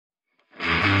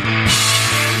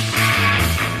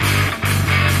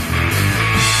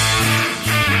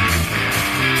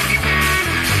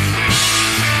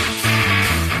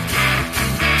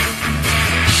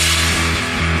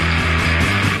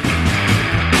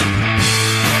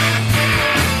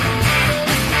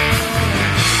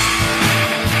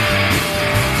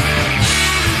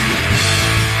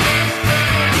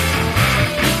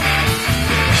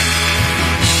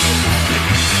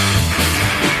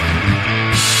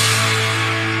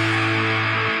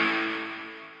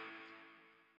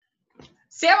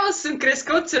Servus und grüß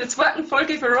Gott zur zweiten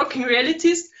Folge von Rocking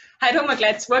Realities. Heute haben wir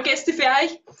gleich zwei Gäste für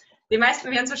euch. Die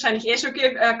meisten werden es wahrscheinlich eh schon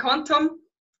erkannt haben.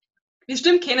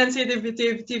 Bestimmt kennen Sie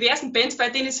die diversen Bands, bei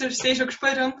denen sie schon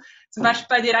gespielt haben. Zum Beispiel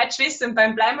bei den Reitschwestern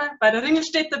beim Bleimer, bei der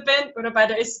Ringelstädter Band oder bei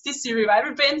der AC/DC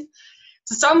Revival Band.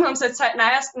 Zusammen haben sie jetzt seit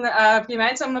neuestem ein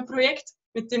gemeinsames Projekt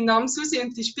mit dem Namen Susi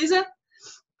und die Spießer.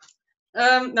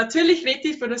 Natürlich rede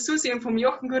ich von der Susi und vom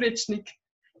Jochen Goritschnik.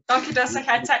 Danke, dass ihr euch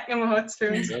heute Zeit genommen habt für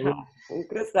uns. Und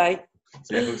grüß euch.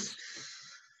 Servus.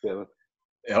 Servus.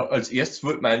 Ja, als erstes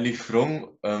wollte man eigentlich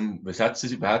fragen, was hat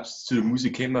ihr überhaupt zu der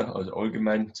Musik gekommen, also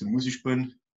allgemein zum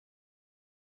Musikspielen?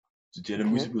 Zu der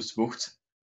Musik, was du machst?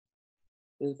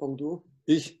 Fang du.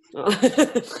 Ich?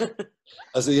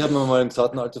 Also ich habe mir mal im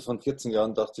zarten Alter von 14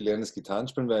 Jahren gedacht, ich lerne das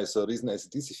Gitarrenspielen, weil ich so ein riesen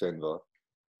AC/DC-Fan war.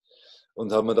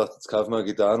 Und habe mir gedacht, jetzt kaufe ich mir eine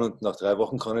Gitarre und nach 3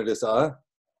 Wochen kann ich das auch.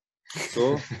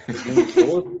 So, das ging ich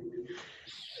los.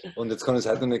 Und jetzt kann ich es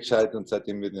heute noch nicht gescheit und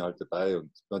seitdem bin ich halt dabei.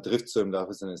 Und man trifft so im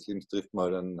Laufe seines Lebens, trifft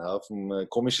mal einen Haufen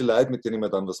komische Leute, mit denen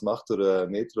man dann was macht oder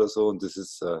nicht oder so. Und das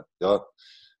ist, ja,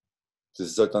 das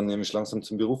ist halt dann nämlich langsam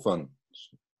zum Beruf an.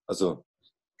 Also,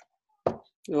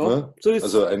 Ja, so ist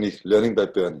also eigentlich Learning by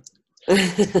Burning.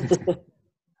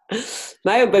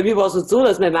 Nein, und bei mir war es halt so,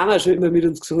 dass meine Mama schon immer mit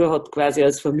uns gesungen hat, quasi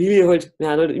als Familie halt. Wir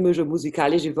haben halt immer schon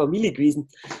musikalische Familie gewesen.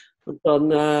 Und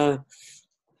dann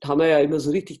haben wir ja immer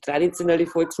so richtig traditionelle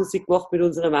Volksmusik gemacht mit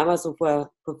unserer Mama, so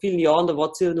vor vielen Jahren, da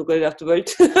war sie ja noch gar nicht auf der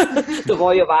Welt. Da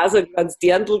war ja so ein kleines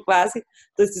Dirndl quasi,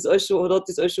 da hat das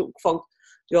alles schon angefangen.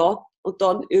 Ja, und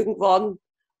dann irgendwann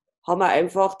haben wir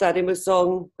einfach, da ich mal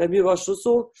sagen, bei mir war es schon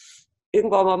so,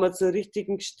 irgendwann waren wir zur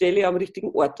richtigen Stelle am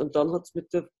richtigen Ort und dann hat es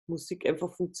mit der Musik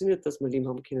einfach funktioniert, dass wir leben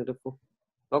haben können davon.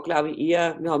 War, glaube ich,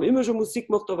 eher, wir haben immer schon Musik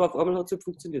gemacht, aber auf einmal hat es halt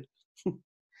funktioniert.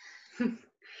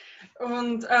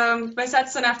 Und weil seid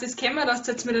ihr dann auf das gekommen, dass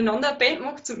ihr jetzt miteinander eine Band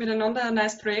macht und miteinander ein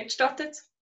neues Projekt startet?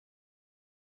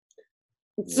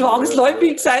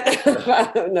 Zwangsläufig gesagt.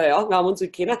 Naja, wir haben uns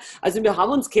halt kennen. Also wir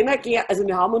haben uns kennengelernt, also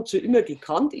wir haben uns schon immer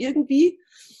gekannt irgendwie,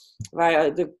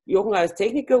 weil der Jochen als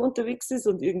Techniker unterwegs ist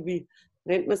und irgendwie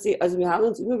nennt man sie, also wir haben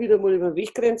uns immer wieder mal über den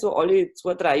Weg gerannt, so alle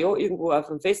 2, 3 Jahre irgendwo auf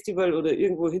einem Festival oder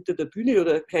irgendwo hinter der Bühne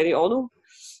oder keine Ahnung.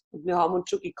 Und wir haben uns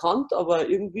schon gekannt, aber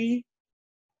irgendwie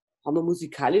haben wir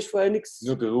musikalisch vorher nichts.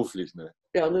 Nur beruflich, ne?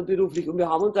 Ja, nur beruflich. Und wir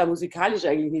haben uns da musikalisch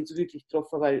eigentlich nicht so wirklich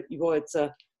getroffen, weil ich war jetzt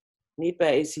nicht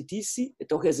bei AC/DC.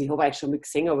 Doch, also ich habe eigentlich schon mit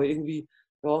gesehen, aber irgendwie,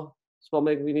 ja, das war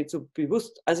mir irgendwie nicht so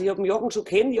bewusst. Also ich habe den Jochen schon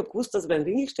kennt, ich habe gewusst, dass er beim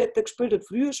Ringelstädter gespielt hat,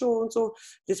 früher schon und so.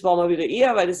 Das war mir wieder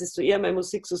eher, weil das ist so eher meine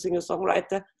Musik, so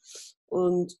Singer-Songwriter.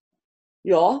 Und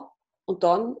ja, und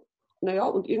dann, naja,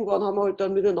 und irgendwann haben wir halt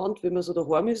dann miteinander, wenn man so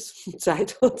daheim ist und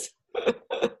Zeit hat,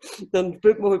 dann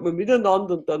spielt man halt mal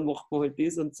miteinander und dann macht man halt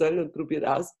das und so und probiert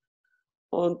aus.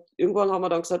 Und irgendwann haben wir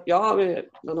dann gesagt, ja,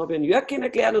 dann habe ich einen Jörg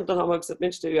kennengelernt und dann haben wir gesagt,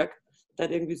 Mensch, der Jörg, der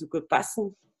hat irgendwie so gut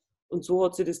passen. Und so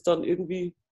hat sich das dann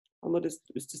irgendwie,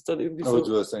 ist das dann irgendwie Aber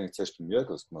so. du hast eigentlich zuerst mit Jörg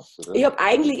was gemacht, oder? Ich habe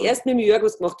eigentlich erst mit dem Jörg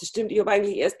was gemacht, das stimmt. Ich habe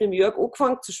eigentlich erst mit dem Jörg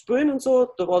angefangen zu spielen und so.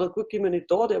 Da war der gut immer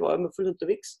nicht da, der war immer viel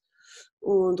unterwegs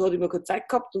und hat immer keine Zeit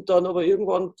gehabt. Und dann aber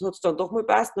irgendwann hat es dann doch mal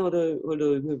gepasst. Dann hat er,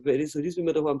 weil das halt ist, wie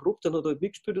man daheim probt, dann hat er halt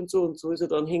mitgespielt und so ist er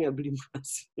dann hängen geblieben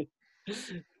quasi.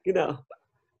 Genau.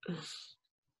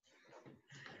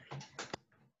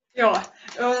 Ja,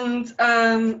 und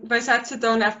weil seid ihr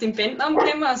dann auf den Bandnamen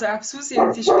gekommen, also auf Susi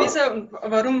und die Spießer und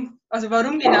warum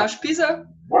genau Spießer?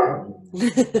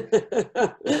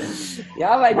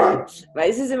 Ja, weil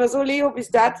es ist immer so, Leo, bis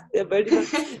das,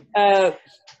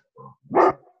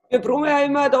 wir brummen ja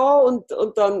immer da und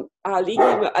dann lege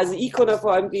ich immer, also ich kann ja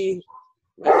vor allem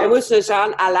er muss schon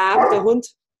schauen, Alarm, der Hund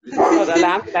hat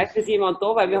Alarm, vielleicht ist jemand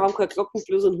da, weil wir haben keine Glocken,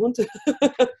 bloß einen Hund.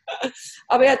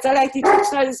 Aber jetzt euch die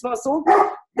Trickschneider, es war so,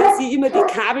 dass ich immer die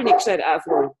Kabel nicht gescheit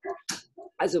aufrolle.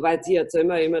 Also weil sie erzählen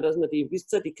mir immer, dass man die,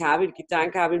 wisst ihr, die Kabel,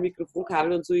 Gitarrenkabel,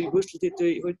 Mikrofonkabel und so, ich wurschtel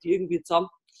die halt irgendwie zusammen.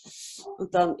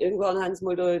 Und dann irgendwann haben sie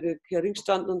mal da in der Ring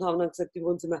gestanden und haben dann gesagt, im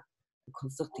Wohnzimmer, du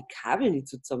kannst doch die Kabel nicht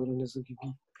so zusammenrollen. So wie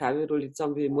Kabel rolle ich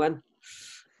zusammen wie im Morgen.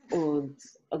 Und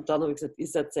dann habe ich gesagt, ihr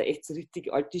seid ja echt so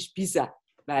richtig alte Spießer.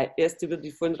 Weil erst über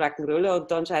die vollen Rock'n'Roller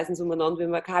und dann scheißen sie umeinander, wenn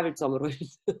wir Kabel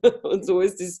zusammenrollen. Und so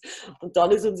ist das. Und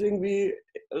dann ist uns irgendwie,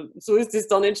 so ist das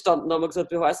dann entstanden. Da haben wir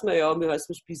gesagt, wie heißen wir? Ja, wir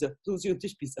heißen Spießer. Susi und die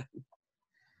Spießer.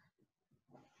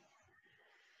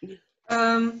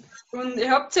 Und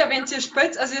ihr habt ja, wenn ihr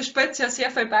spielt, also ihr spielt ja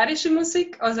sehr viel bayerische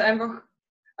Musik, also einfach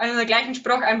in der gleichen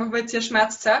Sprache, einfach weil ihr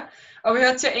schmerzt auch. Aber ihr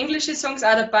habt ja englische Songs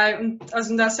auch dabei, und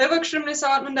also da selber geschriebene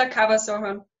Sachen und auch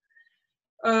Coversachen.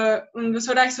 Und was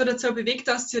hat euch so dazu bewegt,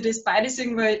 dass ihr das beides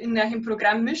irgendwie in eurem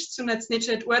Programm mischt und jetzt nicht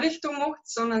schon in eine Richtung macht,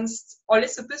 sondern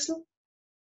alles ein bisschen?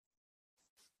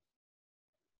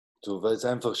 Du, weil es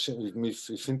einfach schön,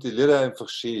 ich finde die Lieder einfach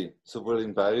schön, sowohl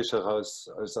in Bayerisch als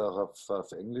auch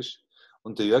auf Englisch.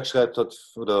 Und der Jörg hat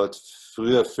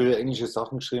früher viele englische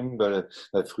Sachen geschrieben, weil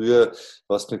früher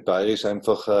warst du mit Bayerisch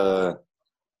einfach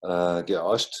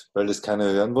gearscht, weil das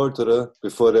keiner hören wollte, oder?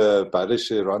 Bevor der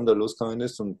bayerische Run da losgegangen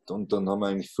ist. Und dann haben wir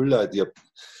eigentlich viele Leute, ich habe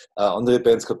andere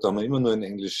Bands gehabt, da haben wir immer nur in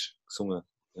Englisch gesungen.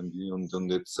 Irgendwie.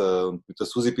 Und jetzt und mit der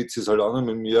Susi Bitz ist halt auch noch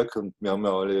mit dem Jörg und wir haben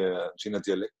ja alle einen schönen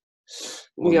Dialekt.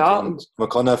 Ja, Und man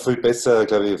kann auch viel besser,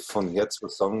 glaube ich, von Herz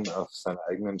was sagen auf seiner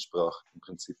eigenen Sprache im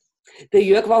Prinzip. der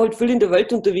Jörg war halt viel in der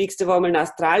Welt unterwegs, der war mal in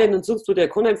Australien und sonst wo, der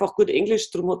kann einfach gut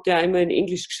Englisch, darum hat der einmal in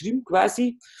Englisch geschrieben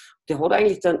quasi. Der hat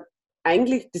eigentlich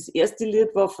das erste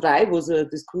Lied war Frei, das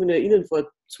kann ich mir erinnern, vor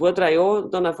 2, 3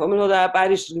 Jahren, dann auf einmal hat er auch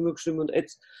bayerische Nummern geschrieben und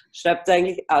jetzt schreibt er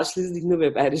eigentlich ausschließlich nur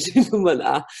mehr bayerische Nummern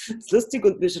auch. Das ist lustig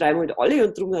und wir schreiben halt alle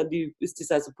und darum ist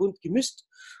das also bunt gemischt.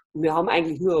 Und wir haben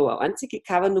eigentlich nur eine einzige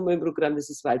Covernummer im Programm, das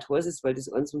ist Wild Horses, weil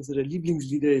das eines unserer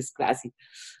Lieblingslieder ist quasi.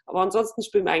 Aber ansonsten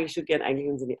spielen wir eigentlich schon gern eigentlich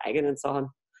unsere eigenen Sachen.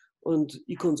 Und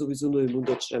ich kann sowieso nur im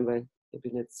Mundart schreiben, weil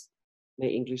mein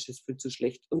Englisch ist viel zu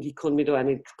schlecht. Und ich kann auch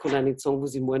nicht sagen,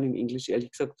 was ich meine im Englisch,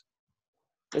 ehrlich gesagt.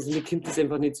 Also mir kommt das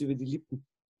einfach nicht so über die Lippen.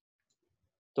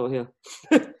 Daher.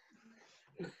 Ich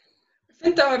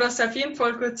finde aber, dass er auf jeden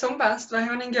Fall gut zusammenpasst, weil ich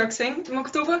habe ihn ja gesehen im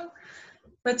Oktober,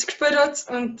 als er gespielt hat.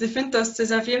 Und ich finde, dass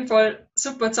das auf jeden Fall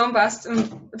super zusammenpasst.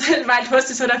 Und Wild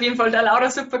Horses hat auf jeden Fall der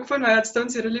Laura super gefunden, weil jetzt da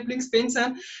unsere Lieblingsband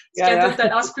sind. Das geht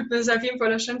total ausflippen. Das ist auf jeden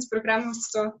Fall ein schönes Programm, was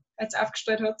du da jetzt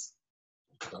aufgestellt hat.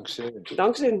 Dankeschön.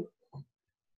 Dankeschön.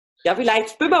 Ja, vielleicht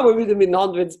spielen wir mal wieder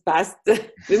miteinander, wenn es passt. Das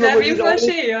ist auf jeden Fall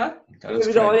schön, ja. Wenn wir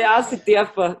wieder alle raus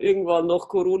dürfen, irgendwann nach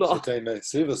Corona. Ich kann mein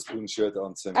Silverspoon-Shirt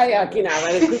anziehen. Ah ja, genau,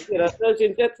 weil das ist ja so ein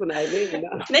schönes Shirt von euch. Ne?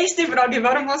 Genau. Nächste Frage,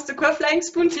 warum hast du kein Flying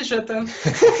Spoon T-Shirt an?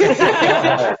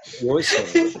 Ja, ist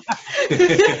schon.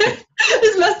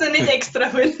 Das musst du nicht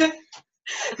extra holen.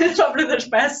 Das war bloß ein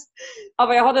Spaß.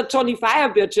 Aber er hat ein Johnny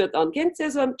Firebird Shirt an. Kennt ihr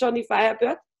so einen Johnny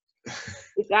Firebird?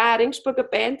 Ist auch eine Ringsburger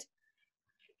Band.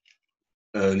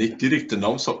 Nicht direkt, der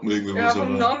Name sagt mir irgendwie Ja, was.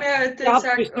 vom Namen her hätte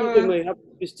Ich ich habe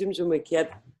gesagt, bestimmt schon mal gehört.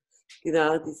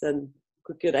 Genau, die sind,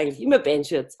 gut, gehört eigentlich immer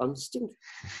Bandshirts an, das stimmt.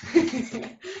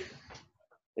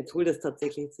 Jetzt hol das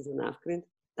tatsächlich, jetzt ist er aufgerannt.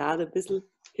 Da ein bisschen.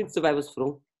 Kannst du bei was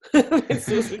fragen? Wenn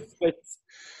du was willst.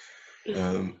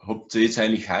 Habt ihr jetzt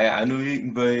eigentlich heuer auch noch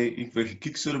irgendwelche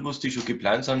Gigs oder was, die schon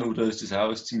geplant sind? Oder ist das auch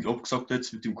alles ziemlich abgesagt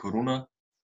jetzt mit dem Corona?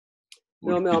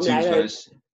 Ja, wir haben leider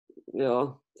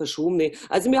verschoben. Nicht.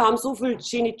 Also wir haben so viele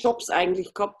schöne Jobs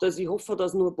eigentlich gehabt, also ich hoffe,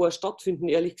 dass noch ein paar stattfinden,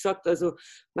 ehrlich gesagt. Also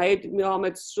wir haben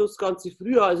jetzt schon das ganze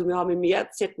Frühjahr, also wir haben im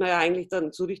März, hätten wir ja eigentlich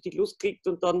dann so richtig losgekriegt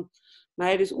und dann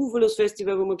das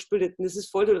Uferlos-Festival, wo wir gespielt hätten, das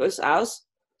fällt halt alles aus.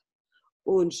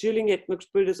 Und Schierling hätten wir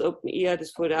gespielt, das Open Air,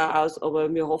 das fällt auch aus,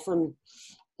 aber wir hoffen,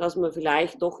 dass wir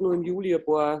vielleicht doch noch im Juli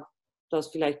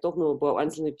vielleicht doch noch ein paar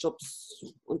einzelne Jobs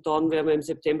und dann werden wir im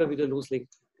September wieder loslegen.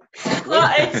 Oh,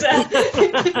 Alter.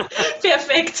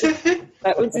 Perfekt.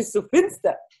 Bei uns ist es so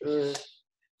finster.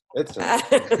 Jetzt.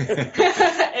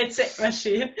 Jetzt mal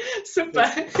schön.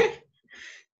 Super.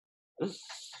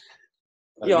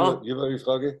 Ja. Hier war die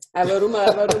Frage. Warum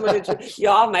wir nicht schon?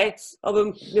 Ja,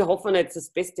 aber wir hoffen jetzt das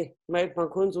Beste. Man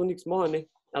kann so nichts machen, ne?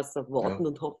 Außer warten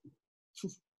und hoffen.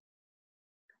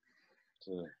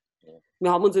 So, ja.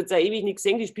 Wir haben uns jetzt auch ewig nicht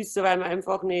gesehen, die Spitze, weil wir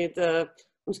einfach nicht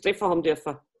uns treffen haben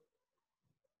dürfen.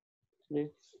 Nee.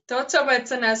 Da hat es aber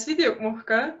jetzt ein neues Video gemacht,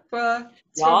 gell? Vor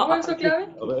 2 Wochen so, glaube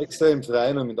ich. Aber extra im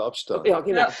Freien und mit Abstand. Ja,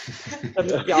 genau.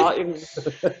 Ja, irgendwie.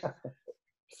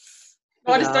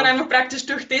 War das dann einfach praktisch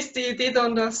durch das die Idee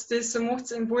dann, dass das so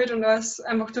macht im Wald und alles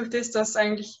einfach durch das, dass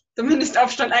eigentlich der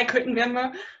Mindestabstand eingehalten werden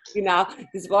muss? Genau,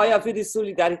 das war ja für das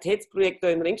Solidaritätsprojekt da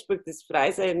in Ringsburg, das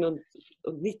Freisein und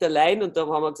nicht allein. Und da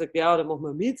haben wir gesagt, ja, da machen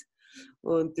wir mit.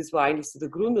 Und das war eigentlich so der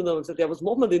Grund. Und dann haben wir gesagt, ja, was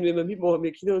machen wir denn, wenn wir mitmachen?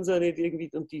 Wir können uns ja nicht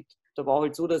irgendwie. Und da war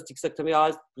halt so, dass die gesagt haben,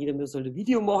 ja, jeder muss halt ein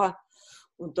Video machen.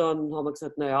 Und dann haben wir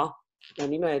gesagt, naja, dann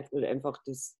nehmen wir jetzt einfach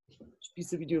das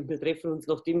Spießervideo und wir treffen uns,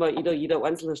 nachdem wir jeder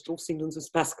einzelne Strophe singt und so, das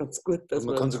passt ganz gut.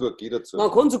 Man kann sogar gehen dazu. Man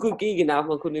kann so gut gehen, genau.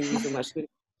 Man kann irgendwie so mal spielen.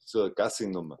 So eine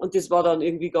Gassi-Nummer. Und das war dann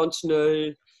irgendwie ganz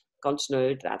schnell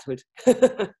draht halt.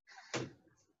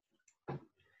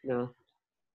 Ja.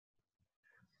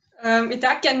 Ich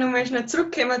darf gerne nochmal schnell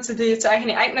zurückkommen zu euren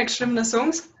eigenen geschriebenen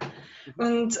Songs.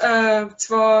 Und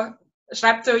zwar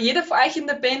schreibt da jeder von euch in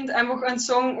der Band einfach einen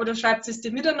Song oder schreibt es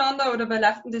die miteinander oder wer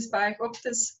läuft denn das bei euch ab,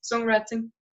 das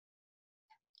Songwriting?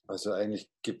 Also eigentlich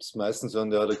gibt es meistens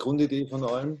einen, der hat eine Grundidee von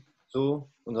allem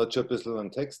so und hat schon ein bisschen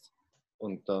einen Text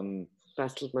und dann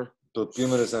Bastelt man.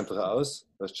 probieren wir das einfach aus.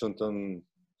 Weißt schon, dann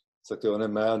sagt der eine,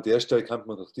 Meier, an der Stelle kann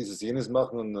man doch dieses, jenes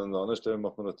machen und an der anderen Stelle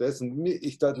macht man noch das. Und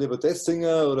ich darf lieber das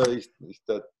singen oder da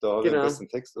habe ich einen besseren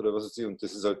Text oder was weiß ich. Und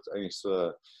das ist halt eigentlich so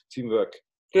ein Teamwork.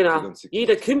 Genau.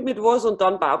 Jeder kommt mit was und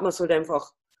dann baut man es halt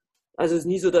einfach. Also es ist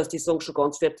nie so, dass die Songs schon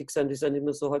ganz fertig sind. Die sind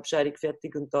immer so halbscheidig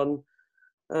fertig und dann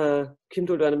kommt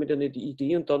halt einer mit einer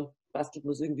Idee und dann bastelt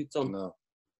man es irgendwie zusammen. Genau.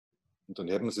 Und dann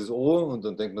hört man sich das an und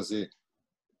dann denkt man sich,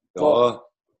 ja,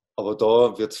 aber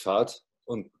da wird es fad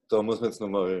und da muss man jetzt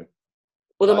nochmal.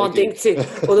 Oder man denkt sich,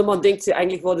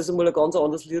 eigentlich war das einmal ein ganz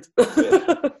anderes Lied. Ja.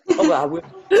 Aber auch gut.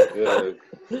 Ja.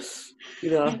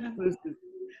 Genau.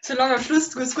 Solange am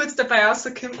Schluss kurz dabei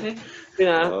rauskommt. Ne?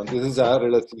 Genau. Ja, und das ist auch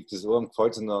relativ, das einem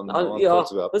gefällt es und dann Ja, gefällt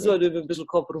es überhaupt das nicht. war halt ein bisschen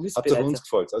kompromissbereit. Hauptsache uns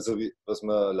gefällt. Also was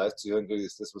man leicht zu hören kriegt,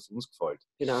 ist das, was uns gefällt.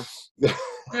 Genau. Ja.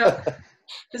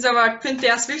 Das ist aber, ich finde,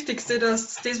 das Wichtigste,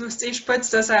 dass das, was du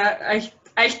spielst, dass euch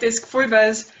das gefällt, weil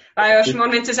es war ja schon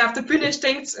mal, wenn ihr auf der Bühne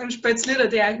steht und spielt Lieder,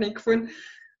 die euch nicht gefallen.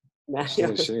 Nein, Ich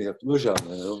kann ständig auf die Uhr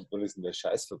schauen, dann ist der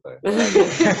Scheiß vorbei.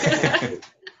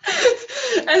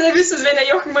 Also ihr wisst es, wenn der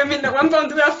Jochen mal mit einer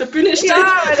Armbanduhr auf der Bühne steht,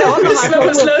 Ja, weil der wissen wir,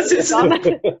 was los ist.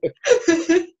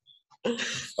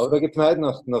 Aber da gibt es heute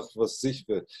noch was sich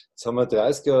wird. Jetzt haben wir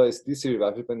 30 Jahre ACDC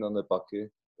Revival Band an der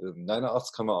Backe.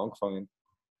 89 haben wir angefangen.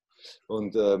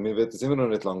 Und mir wird das immer noch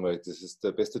nicht langweilig. Das ist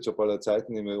der beste Job aller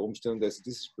Zeiten, immer umstehen und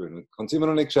ACDC spielen. Kann es immer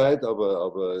noch nicht gescheit,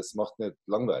 aber es macht nicht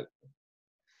langweilig.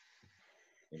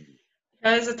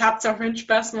 Ja, also Hauptsache, wenn es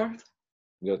Spaß macht.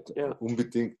 Ja,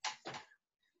 unbedingt.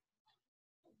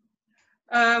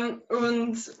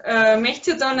 Möchtet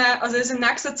ihr dann, also ist in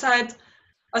nächster Zeit,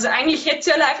 also eigentlich hättet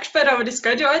ihr ja live gespielt, aber das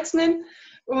geht ja jetzt nicht.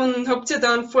 Und habt ihr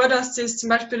dann vor, dass ihr zum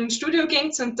Beispiel ins Studio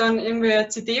geht und dann irgendwie eine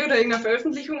CD oder irgendeine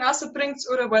Veröffentlichung rausbringt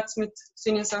oder wartet mit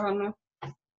Sinnesachen noch?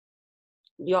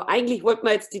 Ja, eigentlich wollten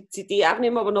wir jetzt die CD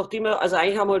aufnehmen, aber nachdem also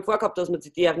eigentlich haben wir halt vorgehabt, dass wir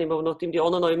CD aufnehmen, aber nachdem die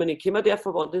anderen noch immer nicht kommen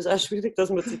dürfen, war das auch schwierig, dass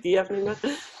wir CD aufnehmen.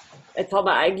 Jetzt haben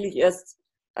wir eigentlich erst,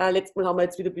 letztes Mal haben wir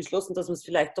jetzt wieder beschlossen, dass wir es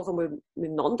vielleicht doch einmal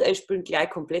miteinander einspielen, gleich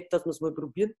komplett, dass wir es mal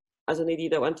probieren. Also nicht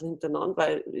jeder einzeln hintereinander,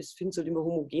 weil ich finde es halt immer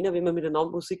homogener, wenn man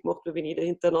miteinander Musik macht, wie wenn jeder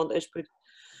hintereinander einspielt.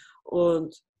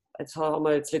 Und jetzt haben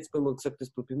wir jetzt letztes Mal gesagt,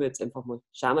 das probieren wir jetzt einfach mal.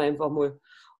 Schauen wir einfach mal.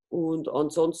 Und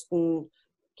ansonsten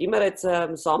gehen wir jetzt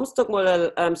am Sonntag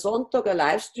ein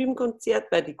Livestream-Konzert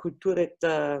bei den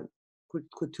Kulturhelden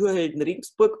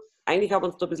Regensburg. Eigentlich haben wir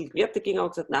uns da ein bisschen gewehrt dagegen, haben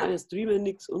gesagt, nein, wir streamen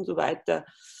nichts und so weiter.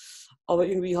 Aber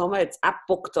irgendwie haben wir jetzt auch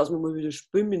Bock, dass wir mal wieder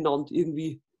spielen miteinander.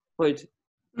 Irgendwie halt,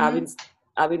 auch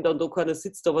wenn dann da keiner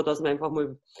sitzt, aber dass wir einfach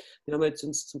mal, wir haben jetzt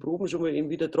uns zum Proben schon mal eben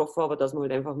wieder getroffen, aber dass wir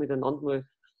halt einfach miteinander mal,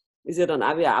 ist ja dann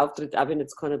auch wieder ein Auftritt, auch wenn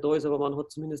jetzt keiner da ist, aber man hat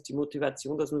zumindest die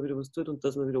Motivation, dass man wieder was tut und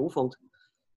dass man wieder anfängt.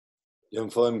 Ja,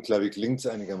 und vor allem, glaube ich, klingt es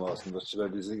einigermaßen.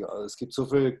 Weil es gibt so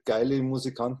viele geile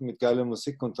Musikanten mit geiler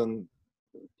Musik und dann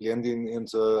lernen die in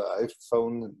so ein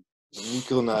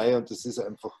iPhone-Mikro rein und das ist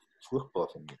einfach furchtbar,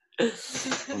 finde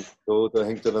ich. Und so, da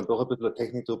hängt ja dann doch ein bisschen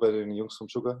Technik da bei den Jungs vom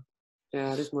Sugar.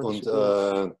 Ja, das mag ich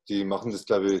Und die machen das,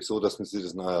 glaube ich, so, dass man sich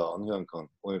das nachher anhören kann,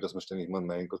 ohne dass man ständig meint,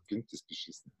 mein Gott, klingt das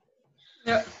beschissen.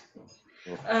 Ja.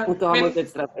 Und da haben wir uns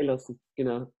jetzt drauf einlassen,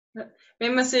 genau.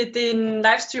 Wenn man sich den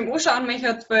Livestream anschauen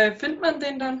möchte, wo findet man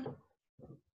den dann?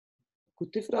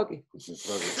 Gute Frage. Gute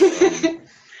Frage.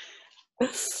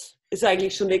 Ist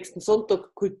eigentlich schon nächsten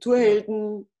Sonntag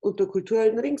Kulturhelden unter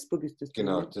Kulturhelden Regensburg ist das.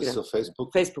 Genau, das ist so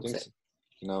Facebook.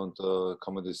 Genau, und da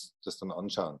kann man das dann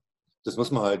anschauen. Das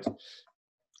muss man halt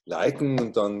liken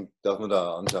und dann darf man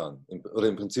da anschauen. Oder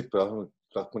im Prinzip braucht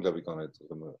man glaube ich, gar nicht.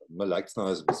 Man liked es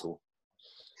nachher sowieso.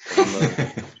 Also man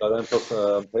schaut einfach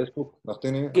auf Facebook nach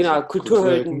denen. Genau, also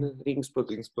Kulturhelden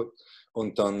Regensburg.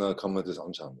 Und dann kann man das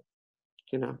anschauen.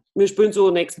 Genau. Wir spielen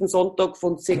so nächsten Sonntag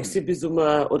von 6 bis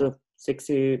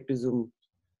um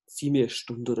 7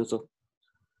 Stunden oder so.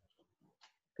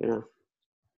 Genau.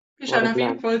 Wir schauen auf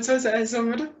jeden Fall so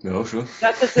sein, oder? Ja, schon.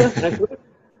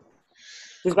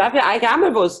 Das war für euch auch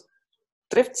mal was.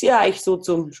 Trefft ihr euch so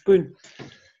zum Spielen?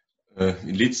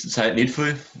 In letzter Zeit nicht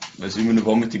viel, weil es immer noch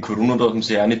war mit den Corona, da haben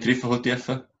sie auch nicht treffen hat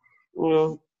dürfen.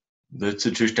 Ja. Da hat es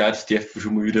jetzt schon gestartet, darf man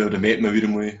schon mal wieder, oder wird man wieder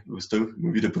mal was da,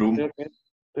 mal wieder proben. Ja, okay.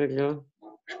 Ja, klar.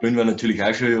 Spielen wir natürlich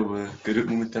auch schon, aber geht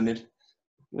momentan nicht.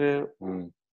 Ja.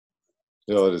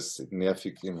 Ja, das ist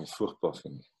nervig, irgendwie furchtbar,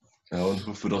 finde ich. Ja, und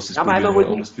hoffe, dass es Ja, bald weil wieder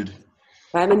man anders wird.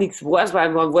 Weil man nichts weiß,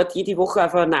 weil man wartet jede Woche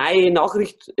auf eine neue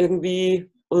Nachricht irgendwie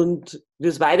und wie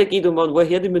es weitergeht und man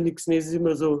hört immer nichts. Es ist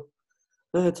immer so,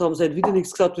 jetzt haben sie halt wieder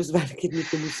nichts gesagt, wie es weitergeht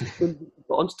mit der Musik und mit den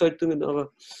Veranstaltungen,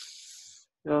 aber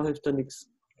ja, hilft da nichts.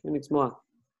 Kann nichts machen.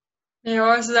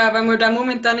 Ja, also auch, weil man da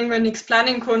momentan immer nichts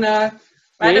planen kann, auch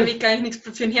weiter weg eigentlich nichts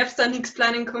für den Herbst dann nichts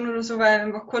planen kann oder so, weil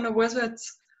einfach keiner weiß,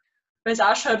 weil es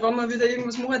ausschaut, wenn man wieder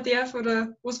irgendwas machen darf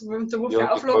oder was unter wo für Ja,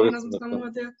 die Auflagen, Frage dass man ist, es dann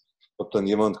machen darf. ob dann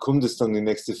jemand kommt, ist dann die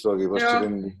nächste Frage. Weißt Ja. du,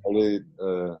 wenn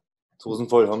alle Dosen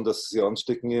voll haben, dass sie sich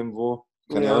anstecken irgendwo?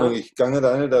 Keine Ja. Ahnung, ich gehe nicht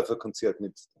rein auf ein Konzert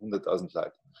mit 100.000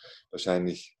 Leuten.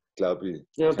 Wahrscheinlich, glaube ich.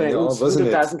 Ja, bei Keine uns Ahnung, weiß ich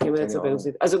nicht. 100.000 können wir jetzt Keine bei uns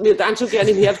Ahnung. nicht. Also wir dann schon gerne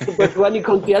im Herbst ein paar kleine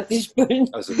Konzerte spielen.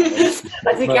 Also,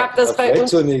 Also ich glaube, dass bei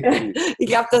uns, so negativ. ich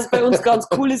glaube, dass bei uns ganz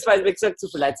cool ist, weil wie gesagt, so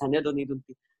viele Leute sind ja da nicht und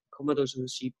die kann man da schon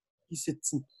schön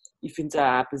sitzen. Ich finde es auch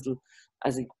ein bisschen,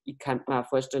 also ich kann mir auch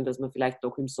vorstellen, dass man vielleicht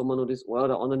doch im Sommer noch das eine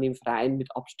oder andere im Freien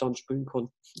mit Abstand spielen kann.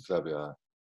 Ich glaube ja.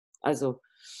 Also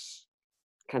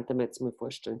kann ich mir jetzt mal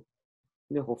vorstellen.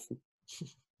 Wir hoffen.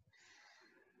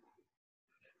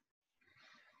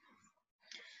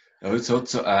 Ja, jetzt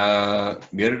hat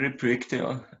es mehrere Projekte,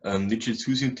 ja. Nicht schon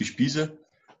Susi und die Spießer.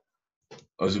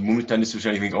 Also momentan ist es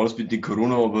wahrscheinlich wegen alles mit dem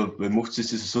Corona, aber bei macht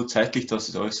es so zeitlich, dass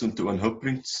es alles unter einen Hut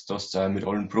bringt, dass da mit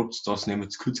allen Props, dass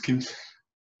niemand zu kurz kommt.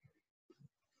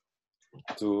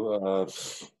 Du,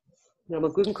 Wir haben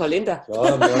einen guten Kalender.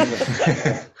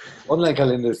 ja,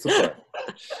 Online-Kalender ist super.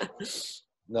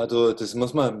 Na, du, das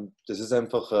muss man, das ist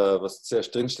einfach, was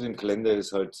zuerst drinsteht im Kalender,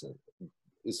 ist halt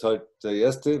der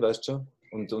erste, weißt du schon?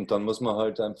 Und dann muss man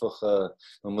halt einfach,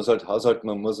 man muss halt haushalten,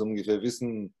 man muss ungefähr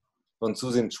wissen, wann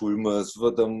Susi in die Schule muss,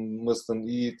 dann muss dann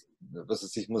ich, was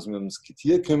weiß ich, muss mich ums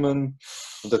Getier kümmern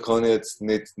und da kann ich jetzt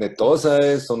nicht da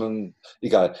sein, sondern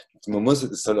egal. Man muss,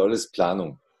 es ist halt alles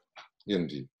Planung.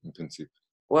 Irgendwie, im Prinzip.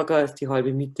 Orga ist die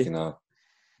halbe Miete. Genau.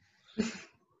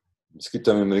 Es gibt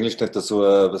dann im Englischnet so,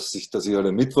 dass ich halt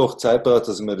am Mittwoch Zeit brauche,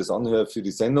 dass ich mir das anhöre für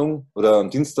die Sendung oder am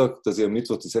Dienstag, dass ich am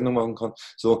Mittwoch die Sendung machen kann.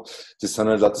 So, das sind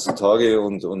halt lauter so Tage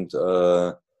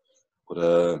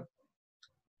oder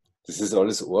das ist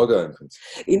alles Orga im Prinzip.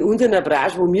 In unserer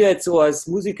Branche, wo wir jetzt so als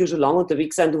Musiker schon lange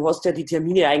unterwegs sind, du hast ja die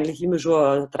Termine eigentlich immer schon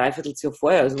ein Dreivierteljahr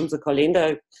vorher. Also unser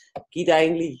Kalender geht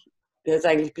eigentlich, der ist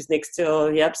eigentlich bis nächstes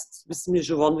Jahr Herbst, wissen wir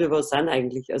schon, wann wir was sind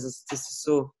eigentlich. Also das ist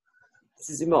so, das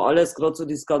ist immer alles, gerade so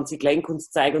das ganze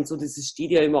Kleinkunstzeug und so, das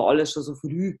steht ja immer alles schon so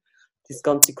früh, das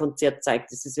ganze Konzertzeug,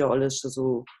 das ist ja alles schon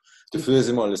so. Dafür ist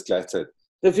immer alles gleichzeitig.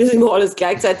 Dafür ist immer alles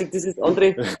gleichzeitig, das ist das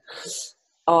andere.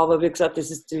 Aber wie gesagt,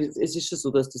 es ist schon so,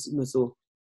 dass das immer so,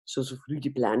 schon so früh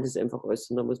geplant ist, einfach alles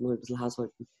und da muss man halt ein bisschen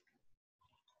haushalten.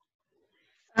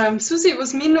 Susi,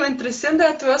 was mich noch interessiert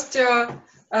hat, du hast ja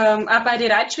auch bei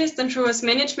den Reitschwestern schon das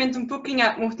Management und Booking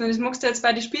auch gemacht und das machst du jetzt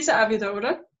bei den Spießer auch wieder,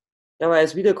 oder? Ja, weil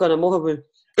es wieder keiner machen will.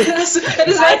 Also,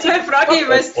 das war jetzt meine Frage,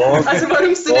 also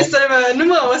warum du das da immer eine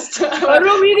Nummer hast.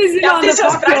 Warum ich das Ich glaube, das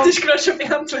hast du praktisch. praktisch gerade schon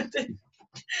beantwortet.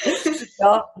 Das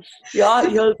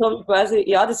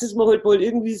ist mir halt mal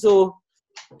irgendwie so,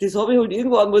 das habe ich halt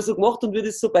irgendwann mal so gemacht und wie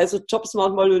das so bei so Jobs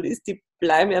manchmal halt ist, die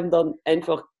bleiben einem dann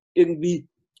einfach irgendwie.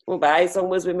 Wobei ich sagen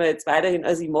muss, wenn man jetzt weiterhin,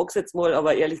 also ich mag es jetzt mal,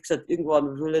 aber ehrlich gesagt,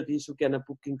 irgendwann will ich schon gerne ein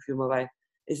Booking-Firma, weil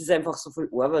es ist einfach so viel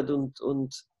Arbeit und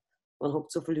man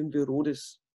hat so viel im Büro,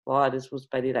 das war das, was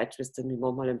bei den Reitschwestern mich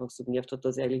manchmal einfach so genervt hat,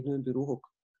 dass ich eigentlich nur im Büro hocke.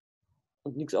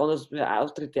 Und nichts anderes wie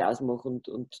Auftritte ausmache. Und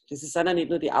das sind ja nicht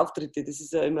nur die Auftritte, das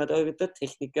ist ja immer der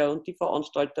Techniker und die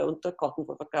Veranstalter und der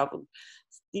Kartenverkauf und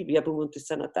die Werbung und das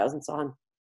sind ja 1000 Sachen.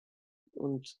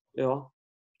 Und ja,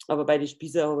 aber bei den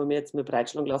Spießer habe ich mir jetzt mal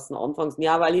breitschlagen lassen anfangs.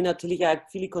 Ja, weil ich natürlich auch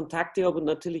viele Kontakte habe und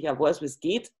natürlich auch weiß, wie es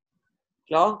geht.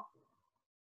 Klar,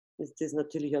 ist das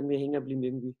natürlich an mir hängen geblieben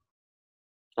irgendwie.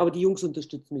 Aber die Jungs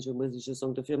unterstützen mich schon, muss ich schon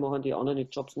sagen. Dafür machen die anderen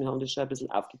nicht Jobs, wir haben das schon ein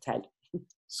bisschen aufgeteilt.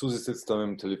 Susi sitzt da mit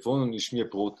dem Telefon und ich schmier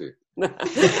Brote. Das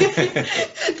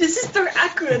ist doch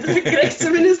auch gut. Du kriegst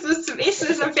zumindest was zum Essen,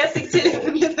 das am fertig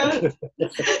telefoniert hat.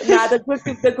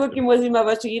 Nein, der Gurki muss immer,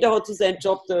 weißt du, jeder hat so seinen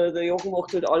Job. Der Jochen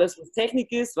macht halt alles, was Technik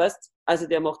ist, weißt. Also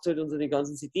der macht halt unsere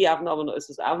ganzen CD-Aufnahmen und alles,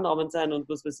 was Aufnahmen sind und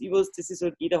was weiß ich was. Das ist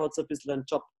halt, jeder hat so ein bisschen einen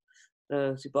Job.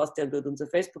 Der Sebastian wird unsere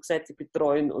Facebook-Seite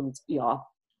betreuen und ja,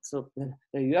 so,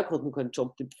 der Jörg hat noch keinen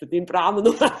Job, für den brauchen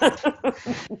wir noch.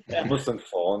 Der muss dann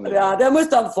fahren. Ja, der muss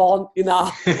dann fahren,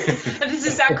 genau. Das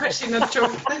ist auch kein schöner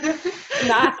Job.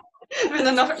 Nein. Wenn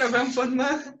er nachher noch beim Fahren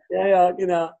macht. Ja,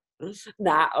 genau.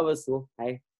 Nein, aber so,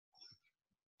 hey.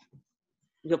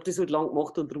 Ich habe das halt lang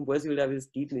gemacht und darum weiß ich halt auch, wie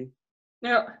es geht nicht.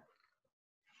 Ja.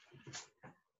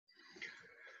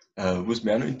 Was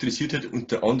mich auch noch interessiert hat,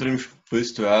 unter anderem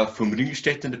spielst du auch vom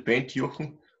Ringelstädter in der Band,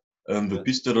 Jochen. Wie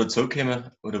bist du da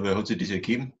zugekommen oder wie hat sich das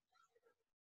ergeben?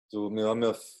 So, wir haben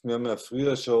ja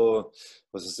früher schon,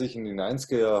 was weiß ich, in den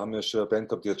 90er Jahren haben wir schon eine Band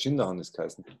gehabt, die hat Schinderhannes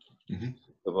geheißen. Mhm.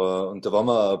 Da waren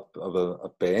wir aber eine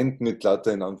Band mit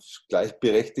lauter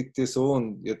Gleichberechtigte so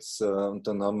und jetzt und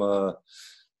dann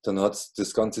hat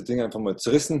das ganze Ding einfach mal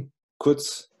zerrissen,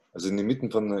 kurz, also in der Mitte,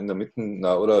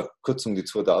 oder kurz um die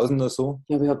 2000er so.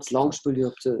 Ja, aber ihr habt es lang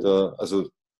gespielt, Also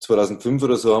 2005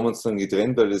 oder so haben wir uns dann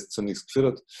getrennt, weil das zu nichts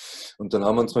geführt hat. Und dann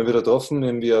haben wir uns mal wieder getroffen,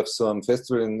 irgendwie auf so einem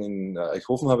Festival in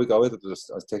Eichhofen habe ich gearbeitet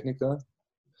als Techniker.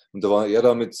 Und da war er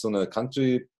da mit so einer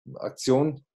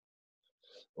Country-Aktion.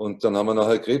 Und dann haben wir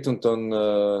nachher geredet und dann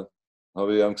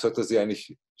habe ich ihm gesagt, dass ich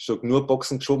eigentlich schon nur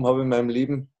Boxen geschoben habe in meinem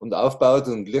Leben und aufgebaut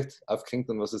und Licht aufgehängt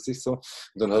und was weiß ich so. Und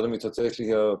dann hat er mich tatsächlich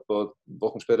ein paar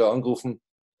Wochen später angerufen,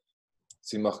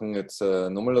 sie machen jetzt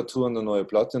nochmal eine Tour und eine neue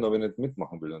Platte, und ob ich nicht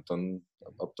mitmachen will. Und dann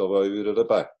da war ich wieder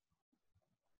dabei.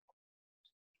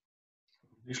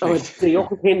 Nicht Aber schlecht. der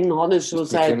Jochen kennt den Hannes schon Wir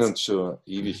seit. kennen uns schon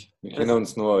ewig. Wir kennen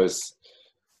uns nur als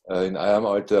in eurem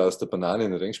Alter aus der Banane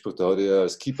in Regensburg, da hat er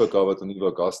als Keeper gearbeitet und ich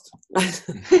war Gast.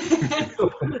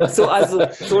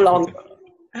 So lang.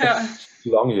 Ja.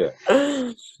 Lang her.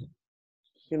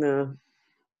 Genau.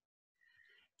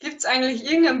 Gibt es eigentlich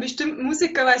irgendeinen bestimmten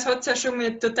Musiker, weil es hat ja schon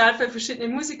mit total vielen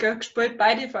verschiedenen Musikern gespielt,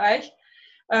 beide von euch.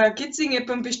 Gibt es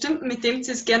irgendjemanden bestimmten, mit dem ihr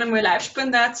es gerne mal live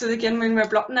spielen darf oder gerne mal irgendwelche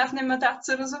Platten aufnehmen darf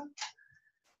oder so?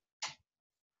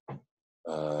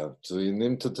 So, ich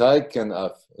nehme total gern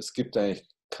auf. Es gibt eigentlich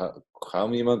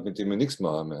kaum jemand, mit dem ich nichts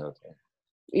machen mehr hat.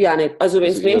 Ja, nicht. Also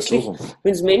wenn es eher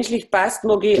so menschlich passt,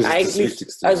 mag ich Das ist das eigentlich.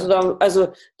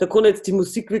 Wichtigste, Da kann jetzt die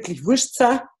Musik wirklich wurscht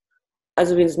sein.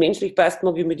 Also wenn es menschlich passt,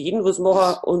 mag ich mit jedem was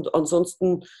machen. Und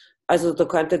ansonsten, also da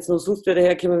könnte jetzt noch sonst wieder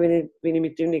herkommen, wenn ich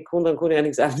mit dem nicht kann, dann kann ich auch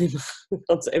nichts aufnehmen.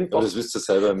 Ganz einfach. Aber das wisst ihr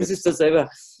selber, Das ist das selber.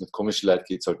 mit komischen Leuten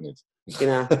geht es halt nicht.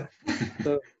 Genau.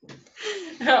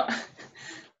 Ja.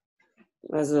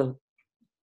 Also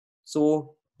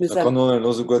so. Wir Da kann sind, nur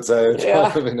noch so gut sein,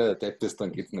 Ja. wenn er Depp ist,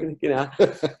 dann geht's nicht. genau.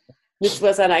 Wir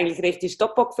zwei sind eigentlich rechte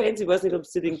Stopbock-Fans. Ich weiß nicht, ob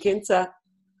ihr den kennt. Sagt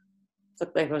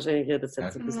euch wahrscheinlich, ja, das ist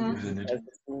ein bisschen weiß ich nicht.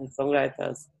 ein Songwriter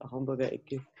aus der Hamburger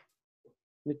Ecke.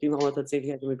 Mit dem haben wir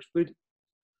tatsächlich einmal gespielt.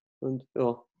 Und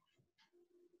ja.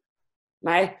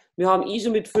 Mei, wir haben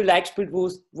schon mit viel Leuten gespielt,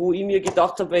 wo ich mir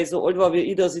gedacht habe, weil ich so alt war wie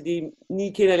ich, dass ich die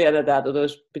nie kennenlernen darf oder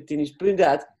mit denen ich spielen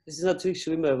darf. Das ist natürlich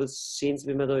schon immer was Schönes,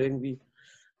 wenn man da irgendwie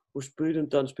wo spielt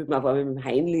und dann spielt man auf einmal mit dem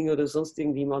Heinling oder sonst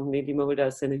irgendjemanden, den man halt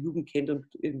aus seiner Jugend kennt und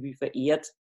irgendwie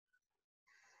verehrt.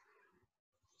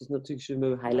 Das ist natürlich schon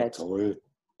immer ein Highlight. Toll.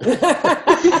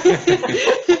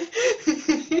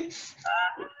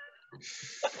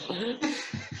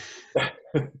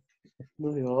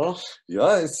 Naja,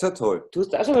 Ja, ist ja toll. du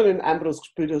hast auch schon mal mit dem Ambros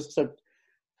gespielt, hast gesagt.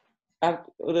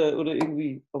 Oder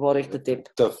irgendwie, war recht der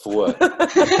Depp. Davor.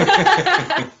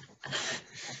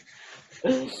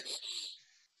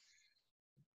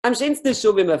 Am schönsten ist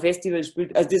schon, wenn man ein Festival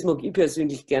spielt. Also das mag ich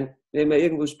persönlich gern. Wenn man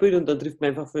irgendwo spielt und dann trifft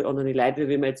man einfach viele andere Leute, wie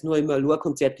wenn man jetzt nur immer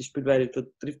Konzerte spielt, weil da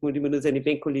trifft man halt immer nur seine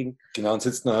Bandkollegen. Genau, und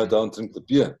sitzt nachher da und trinkt ein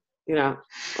Bier. Genau.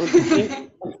 Und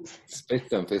Das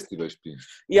Beste am Festival spielen.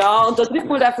 ja, und da trifft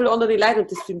man halt auch viele andere Leute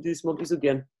und das mag ich so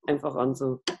gern. Einfach an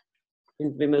so,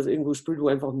 wenn man irgendwo spielt, wo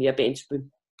einfach mehr Bands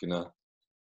spielen. Genau.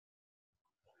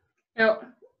 Ja,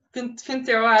 find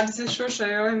ich auch, das ist schon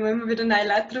schön, ja, wenn man immer wieder neue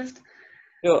Leute trifft.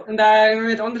 Ja. Und auch immer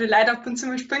mit anderen Leuten ab und zu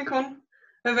mal spielen kann.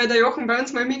 Weil der Jochen bei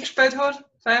uns mal mitgespielt hat,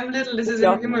 vor allem Little, das ist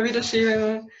Ja. immer wieder schön, wenn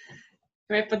man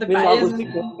jemand Wenn dabei man ist.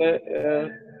 Musik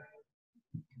macht,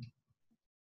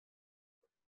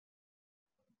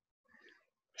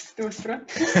 Du hast Frau.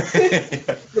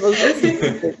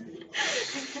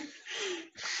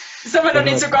 Das haben wir noch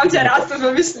nicht so ganz heraus, dass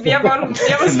wir wissen, wer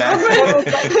was macht.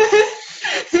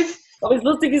 Aber das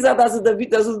Lustige ist auch, dass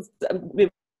wir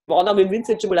waren auch mit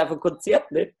Vincent schon mal auf einem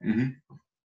Konzert, nicht? Mhm.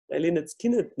 Weil ich nicht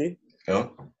kennt, nicht?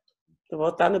 Ja. Da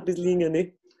war da noch ein bisschen länger,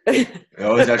 nicht?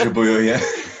 Ja, ist auch schon ein paar Jahre her.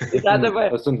 Ich war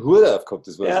dabei. Hast du einen Hut aufgehabt,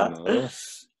 das weiß Ja. ich noch, oder?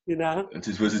 Genau. Das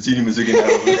weiß ich jetzt nicht mehr so genau.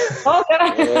 Oh,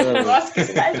 ja. Ja, Was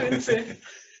gestylt, Vince.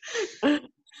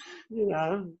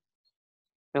 Genau.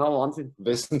 Ja, Wahnsinn.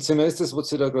 wessen Zimmer ist das, wo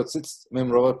sie da gerade sitzt? Mit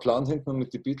dem Robert Plant hinten und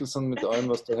mit den Beatles und mit allem,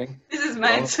 was da hängt? Das ist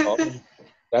meins.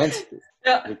 Deins?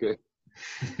 Ja. Okay.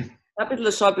 Ein bisschen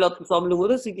eine Schallplattensammlung,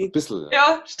 oder, Sigi? Ein bisschen.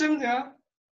 Ja. Ja, stimmt, ja.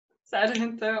 Sei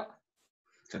dahinter, ja.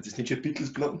 Sind das nicht schon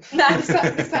Beatles-Platten? Nein, das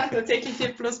sind tatsächlich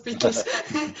nicht bloß Beatles.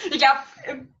 Ich glaube,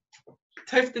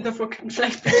 die Hälfte davon kann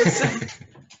vielleicht Beatles sein.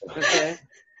 Okay.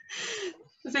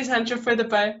 Sie sind schon voll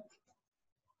dabei.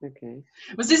 Okay.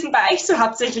 Was ist denn bei euch so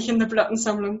hauptsächlich in der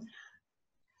Plattensammlung?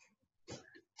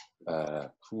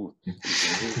 Puh.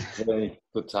 Das ist eigentlich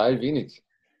total wenig.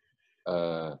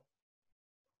 Ja,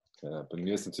 bei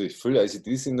mir ist natürlich viel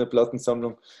ICDs in der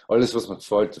Plattensammlung. Alles, was mir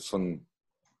gefällt,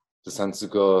 das sind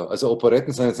sogar, also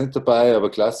Operetten sind jetzt nicht dabei,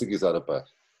 aber Klassik ist auch dabei.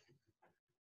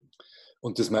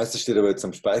 Und das meiste steht aber jetzt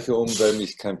am Speicher um, weil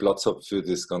ich keinen Platz habe für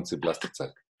das ganze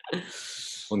Plastikzeug.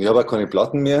 Und ich habe auch keine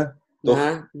Platten mehr. Doch,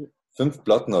 Nein, 5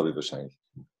 Platten habe ich wahrscheinlich.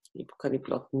 ich habe keine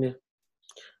Platten mehr.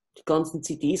 die ganzen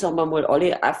CDs haben wir mal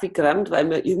alle aufgeräumt, weil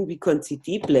wir irgendwie keinen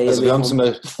CD-Player Also wir mehr haben zum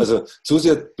Beispiel, also Susi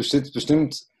hat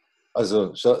bestimmt,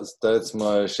 also da jetzt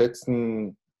mal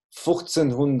schätzen,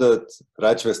 1500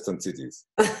 Reitschwestern-CDs.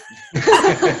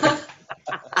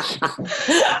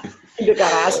 in der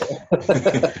Garage.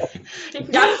 Ich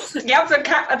glaube,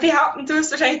 behaupten, du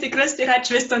hast wahrscheinlich die größte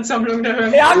Reitschwestern-Sammlung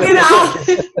daheim. Ja, genau.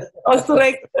 Hast du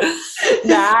recht.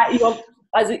 Nein,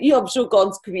 ich hab schon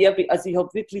ganz quer, also ich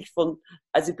habe wirklich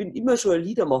ich bin immer schon ein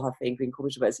Liedermacher-Fan gewesen,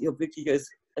 komischerweise. Ich habe wirklich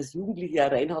als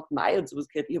Jugendlicher Reinhard May und sowas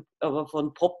gehört. Ich habe aber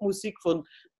von Popmusik, von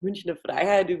Münchner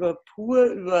Freiheit über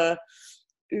Pur,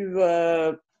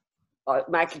 über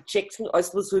Michael Jackson,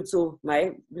 alles was halt so,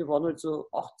 wir waren halt so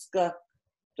 80er,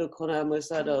 da kann ich einmal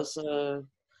sagen, dass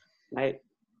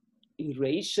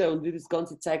Erasure und wie das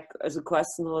ganze Zeug also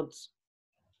geheißen hat.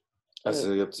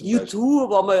 Also ich hab zum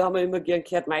U2 haben wir immer gern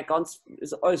gehört,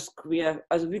 ist alles quer,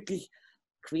 also wirklich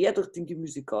quer durch den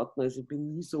Gemüsegarten. Also ich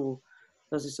bin nie so,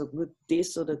 dass ich sage, nur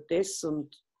das oder das,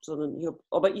 sondern ich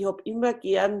habe immer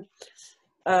gern,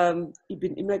 ich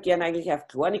bin immer gern eigentlich auf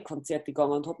kleine Konzerte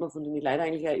gegangen und habe mir von den Leuten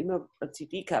eigentlich auch immer eine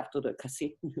CD gekauft oder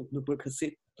Kassetten, ich habe nur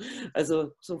Kassetten.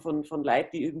 Also so von Leuten,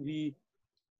 die irgendwie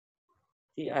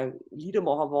die auch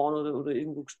Liedermacher waren oder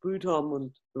irgendwo gespielt haben.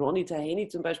 Und Ronnie Tahani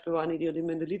zum Beispiel war eine, die hat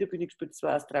immer in der Liederbühne gespielt, das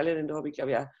war Australierin, da habe ich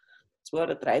glaube ich auch 2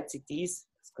 oder 3 CDs.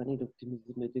 Ich weiß gar nicht, ob die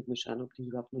nicht mal schauen, ob die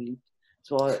überhaupt noch liebt.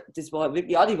 Das war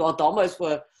wirklich, ja, die war damals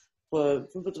vor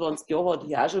 25 Jahren, war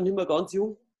die auch schon nicht mehr ganz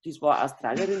jung. Das war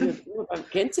Australierin,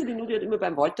 kennt sie die nur, die hat immer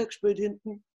beim Walter gespielt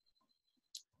hinten.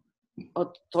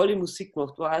 Hat tolle Musik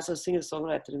gemacht, war auch so eine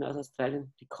Singer-Songwriterin aus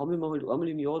Australien. Die kam immer halt einmal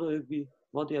im Jahr da irgendwie,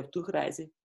 war die auf Durchreise.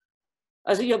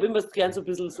 Also ich habe immer gern so ein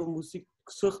bisschen so Musik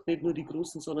gesucht, nicht nur die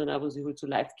Großen, sondern auch, was ich halt so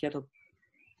live gehört habe.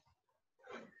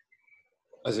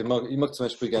 Also ich mag zum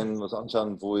Beispiel gerne was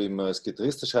anschauen, wo ich mir als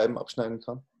Gitarrist Scheiben abschneiden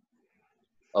kann.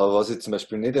 Aber was ich zum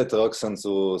Beispiel nicht ertrage, sind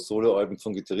so Soloalben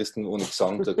von Gitarristen ohne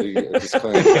Gesang. Da kriege ich, das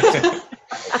kann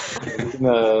ich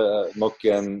mag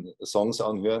gern Songs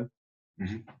anhören,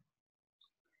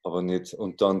 aber nicht.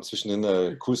 Und dann zwischendrin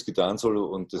ein cooles Gitarrensolo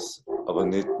und das, aber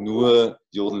nicht nur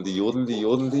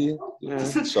Jodeldi.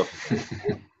 Das schafft ich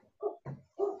nicht.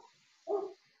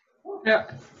 Ja.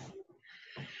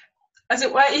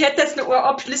 Also ich hätte jetzt noch eine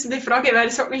abschließende Frage, weil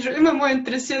das hat mich schon immer mal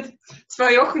interessiert. Das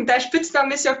war Jochen, dein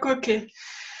Spitzname ist ja Gurke.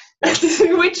 Ich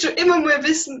wollte schon immer mal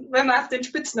wissen, wenn man auf den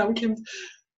Spitznamen kommt.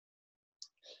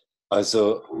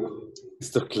 Also,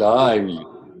 ist doch klar eigentlich.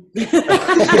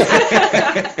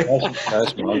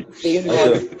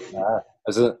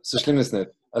 Also, so schlimm ist es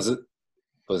nicht. Also,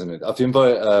 weiß ich nicht. Auf jeden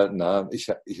Fall,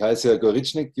 ich heiße ja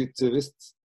Goritschnik, wie ihr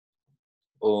wisst.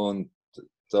 Und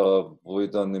da, wo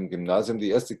ich dann im Gymnasium die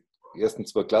ersten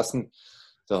 2 Klassen,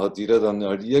 da hat jeder dann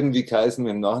halt irgendwie geheißen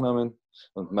mit dem Nachnamen.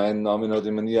 Und meinen Namen hat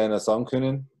immer nie einer sagen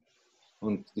können.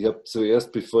 Und ich habe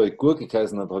zuerst, bevor ich Gurke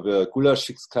geheißen habe, habe ich Gulasch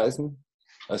geheißen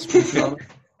als Spitzname.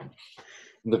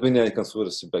 Und da bin ich eigentlich ganz froh,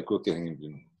 dass ich bei Gurke hängen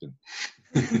bin.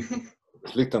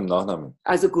 Das liegt am Nachnamen.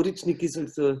 Also Goritschnik ist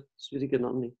halt so ein schwieriger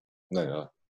Name.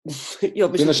 Naja. Ich bin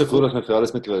ja schon froh, dass man für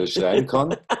alles mittlerweile schreiben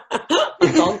kann.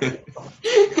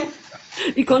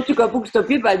 Ich kann sogar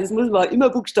buchstabieren, weil das muss man immer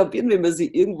buchstabieren, wenn man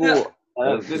sie irgendwo...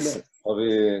 Ja. Ich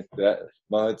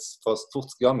mache jetzt fast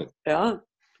 50 Jahre mit. Ja,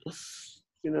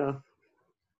 genau.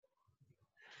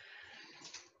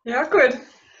 Ja, gut.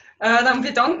 Dann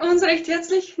bedanken wir uns recht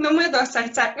herzlich nochmal, dass ihr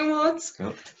euch Zeit genommen habt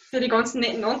für die ganzen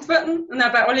netten Antworten. Und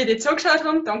auch bei allen, die zugeschaut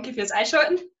haben, danke fürs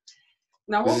Einschalten.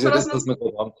 Dann Das ist ja das, was wir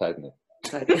gerade haben, Zeit nicht.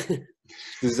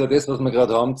 Das ist ja das, was wir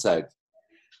gerade haben, Zeit.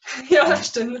 Ja, das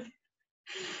stimmt.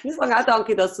 Wir sagen auch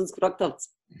danke, dass ihr uns gefragt habt.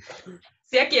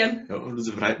 Sehr gern. Ja, und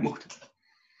so breit gemacht.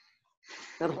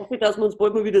 Dann hoffe ich, dass wir uns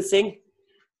bald mal wieder sehen.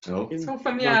 Ja. Das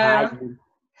hoffen wir auch.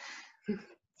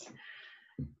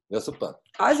 Ja, super.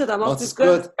 Also, dann macht es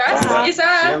gut. Passt, Ja. ist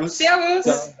auch. Servus.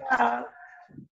 Servus. Ja.